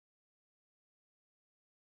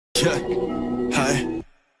Yeah, hi.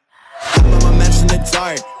 I'm on my match in the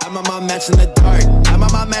dark. I'm on my match in the dark. I'm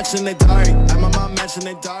on my match in the dark. I'm on my match in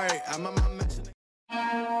the dark. I'm on my match in the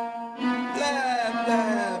blah,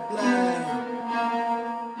 blah, blah.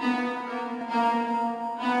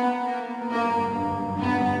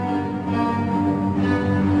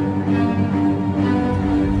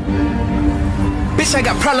 Bitch, I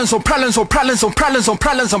got problems on problems on problems on problems on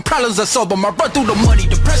problems on problems I solve them. I run through the money,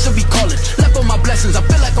 the pressure be calling. Left on my blessings, I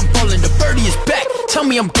feel like I'm falling. The birdie is back, tell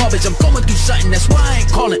me I'm garbage. I'm going through something, that's why I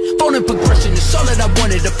ain't calling. Phone and progression is all that I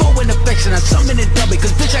wanted. The phone and affection, I summon and dub it.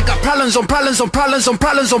 Cause bitch, I got problems on problems on problems on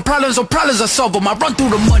problems on problems on problems I solve them. I run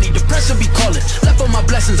through the money, the pressure be calling. Left on my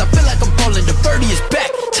blessings, I feel like I'm falling. The birdie is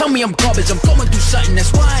back, tell me I'm garbage. I'm going through something,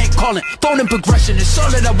 that's why I ain't calling. Phone and progression is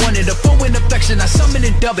all that I wanted. The phone and affection, I summon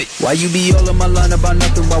and dub it. Why you be all on my line about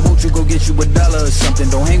nothing? Why won't you go get you $1 or something?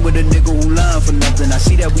 Don't hang with a nigga who lying for nothing. I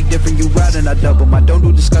see that we different, you riding, I double. I don't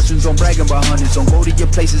do discussions on bragging about hundreds. Don't go to your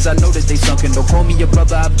places, I know that they sunken. Don't call me your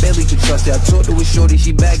brother, I barely can trust it. I talked to a shorty,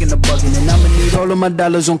 she bagging the bugging. And I'ma need all of my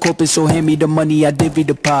dollars on corporate, so hand me the money, I divvy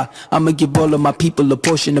the pie. I'ma give all of my people a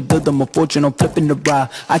portion to build them a fortune. I'm flipping the ride.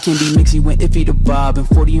 I can't be mixy when iffy the vibe. And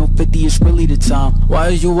 40 on 50 is really the time. Why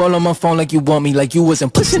is you all on my phone like you want me? Like you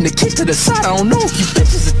wasn't pushing the kids to the side. I don't know if you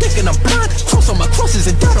bitches are thinking I'm blind. Cross on my crosses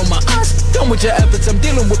and dot on my eyes. Done with your efforts, I'm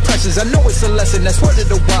dealing with pressures. I know it's a lesson, that's word of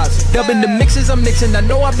the wise. Dubbing the mixes, I'm mixing. I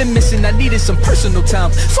know I've been missing, I needed some personal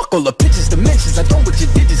time. Fuck all the pictures, dimensions, I don't with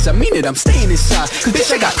your digits. I mean it, I'm staying inside. Cause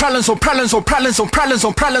bitch, I got problems on problems on problems on problems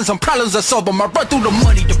on problems on problems I solve them. I run through the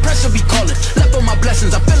money, the pressure be calling. Left on my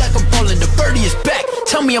blessings, I feel like I'm falling. The birdie is back,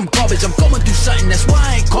 tell me I'm garbage. I'm going through something, that's why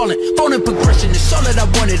I ain't calling. Phone and progression is all that I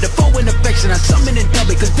wanted. The phone and affection, I summon and dub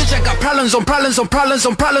it. Cause bitch, I got problems on problems on problems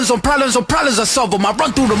on problems on problems on problems I solve them. I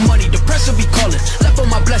run through the money, the pressure be calling. Left on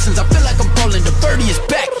my blessings, I feel like I'm falling. The birdie is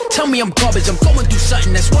back, tell me I'm garbage. I'm going through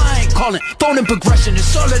something, that's why I ain't calling. Phone and progression is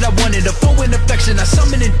all that I wanted. The phone and affection, I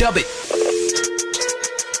summon and dub it.